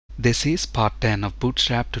This is part 10 of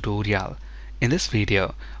Bootstrap tutorial. In this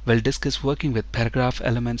video, we'll discuss working with paragraph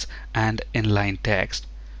elements and inline text.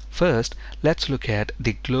 First, let's look at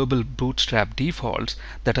the global Bootstrap defaults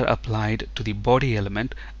that are applied to the body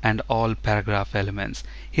element and all paragraph elements.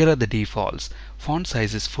 Here are the defaults. Font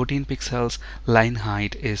size is 14 pixels, line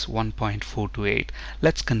height is 1.428.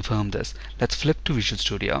 Let's confirm this. Let's flip to Visual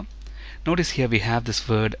Studio. Notice here we have this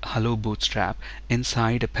word Hello Bootstrap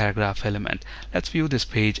inside a paragraph element. Let's view this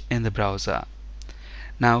page in the browser.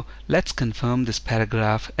 Now let's confirm this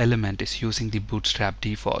paragraph element is using the Bootstrap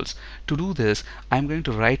defaults. To do this, I'm going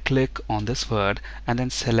to right click on this word and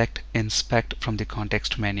then select Inspect from the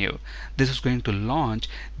context menu. This is going to launch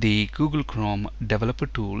the Google Chrome Developer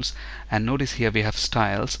Tools, and notice here we have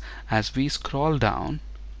styles. As we scroll down,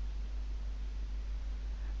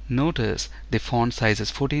 notice the font size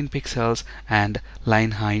is 14 pixels and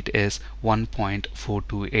line height is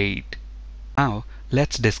 1.428. Now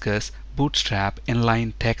let's discuss Bootstrap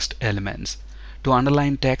inline text elements. To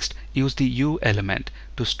underline text, use the U element.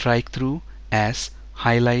 To strike through, S,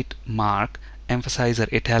 highlight, mark, emphasize or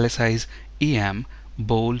italicize, EM,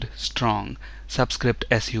 bold, strong, subscript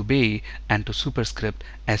SUB, and to superscript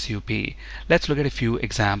SUP. Let's look at a few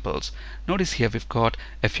examples. Notice here we've got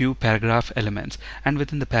a few paragraph elements, and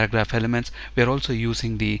within the paragraph elements we are also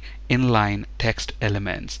using the inline text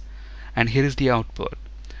elements. And here is the output.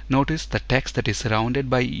 Notice the text that is surrounded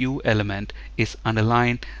by U element is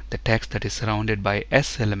underlined, the text that is surrounded by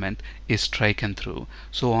S element is striken through,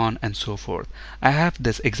 so on and so forth. I have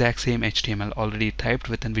this exact same HTML already typed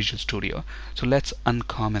within Visual Studio, so let's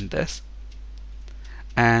uncomment this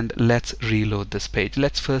and let's reload this page.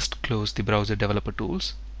 Let's first close the browser developer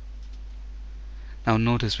tools. Now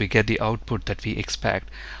notice we get the output that we expect.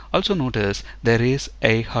 Also notice there is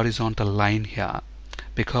a horizontal line here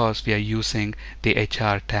because we are using the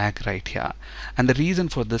HR tag right here, and the reason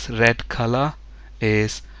for this red color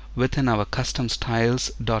is within our custom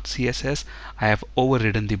styles.css I have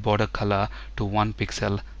overridden the border color to 1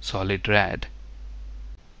 pixel solid red.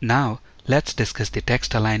 Now let's discuss the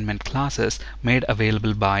text alignment classes made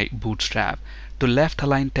available by Bootstrap. To left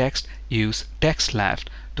align text, use text left.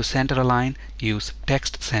 To center align, use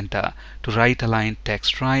text center. To right align,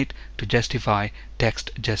 text right. To justify,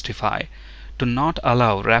 text justify. To not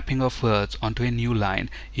allow wrapping of words onto a new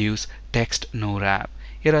line, use text nowrap.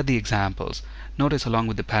 Here are the examples. Notice along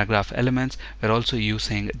with the paragraph elements, we're also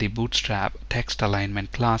using the Bootstrap text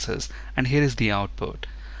alignment classes, and here is the output.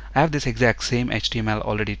 I have this exact same HTML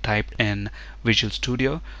already typed in Visual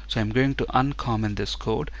Studio, so I'm going to uncomment this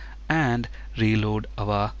code and reload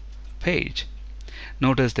our page.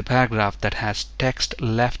 Notice the paragraph that has text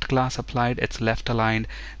left class applied, it's left aligned.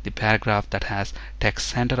 The paragraph that has text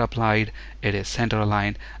center applied, it is center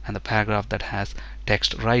aligned, and the paragraph that has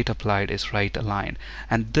text right applied is right aligned.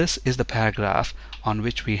 And this is the paragraph on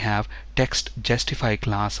which we have text justify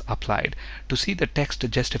class applied. To see the text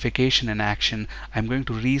justification in action, I'm going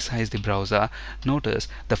to resize the browser. Notice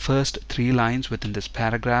the first 3 lines within this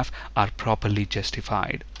paragraph are properly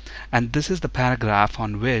justified. And this is the paragraph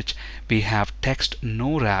on which we have text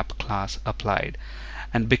nowrap class applied.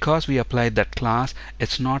 And because we applied that class,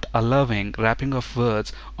 it's not allowing wrapping of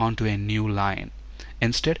words onto a new line.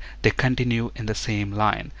 Instead, they continue in the same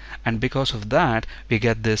line. And because of that, we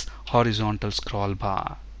get this horizontal scroll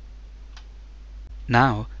bar.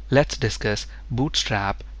 Now, let's discuss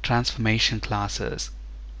Bootstrap transformation classes.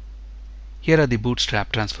 Here are the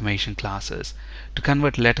Bootstrap transformation classes. To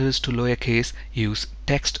convert letters to lowercase, use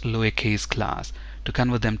text lowercase class. To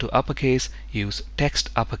convert them to uppercase, use text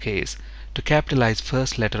uppercase. To capitalize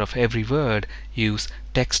first letter of every word, use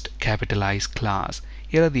text capitalize class.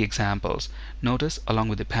 Here are the examples. Notice along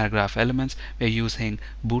with the paragraph elements, we are using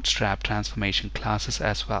Bootstrap transformation classes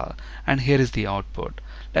as well. And here is the output.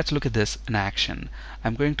 Let's look at this in action.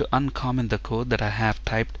 I'm going to uncomment the code that I have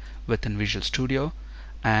typed within Visual Studio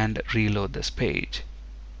and reload this page.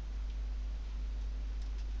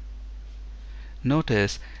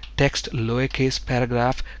 Notice text lowercase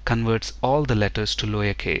paragraph converts all the letters to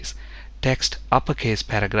lowercase. Text uppercase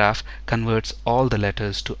paragraph converts all the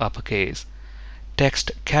letters to uppercase.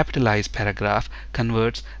 Text capitalize paragraph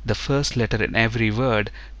converts the first letter in every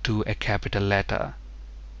word to a capital letter.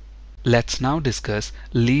 Let's now discuss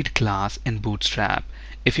lead class in Bootstrap.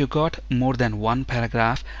 If you got more than one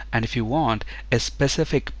paragraph and if you want a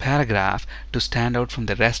specific paragraph to stand out from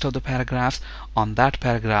the rest of the paragraphs, on that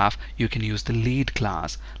paragraph you can use the lead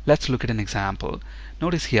class. Let's look at an example.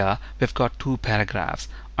 Notice here we've got 2 paragraphs,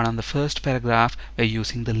 and on the first paragraph we're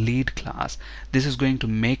using the lead class. This is going to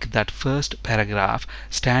make that first paragraph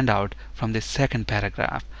stand out from the second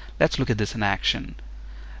paragraph. Let's look at this in action.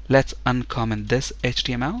 let's uncomment this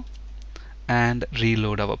HTML and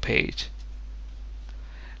reload our page.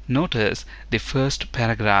 Notice the first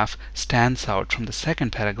paragraph stands out from the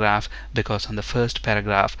second paragraph because on the first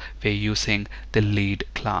paragraph we're using the lead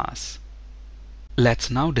class.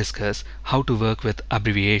 Let's now discuss how to work with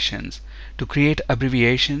abbreviations. To create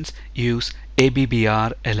abbreviations, use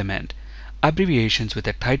abbr element. Abbreviations with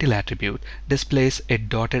a title attribute displays a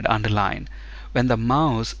dotted underline. When the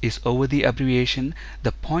mouse is over the abbreviation,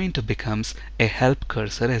 the pointer becomes a help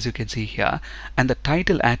cursor, as you can see here, and the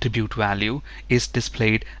title attribute value is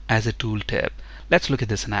displayed as a tooltip. Let's look at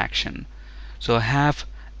this in action. So I have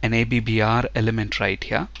an abbr element right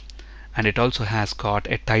here, and it also has got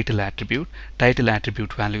a title attribute. Title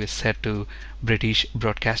attribute value is set to British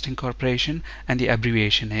Broadcasting Corporation and the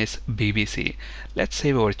abbreviation is BBC. Let's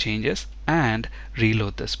save our changes and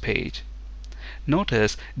reload this page.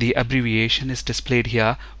 Notice the abbreviation is displayed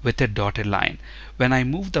here with a dotted line. When I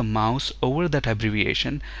move the mouse over that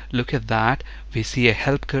abbreviation, look at that, we see a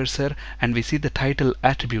help cursor and we see the title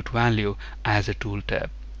attribute value as a tooltip.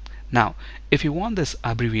 Now, if you want this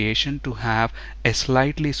abbreviation to have a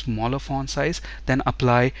slightly smaller font size, then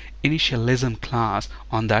apply initialism class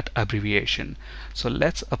on that abbreviation. So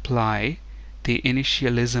let's apply the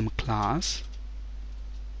initialism class,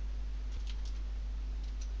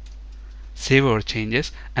 save our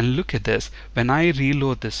changes, and look at this. When I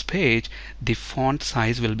reload this page, the font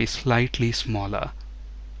size will be slightly smaller.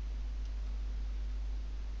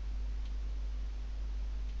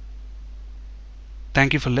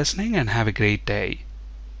 Thank you for listening and have a great day.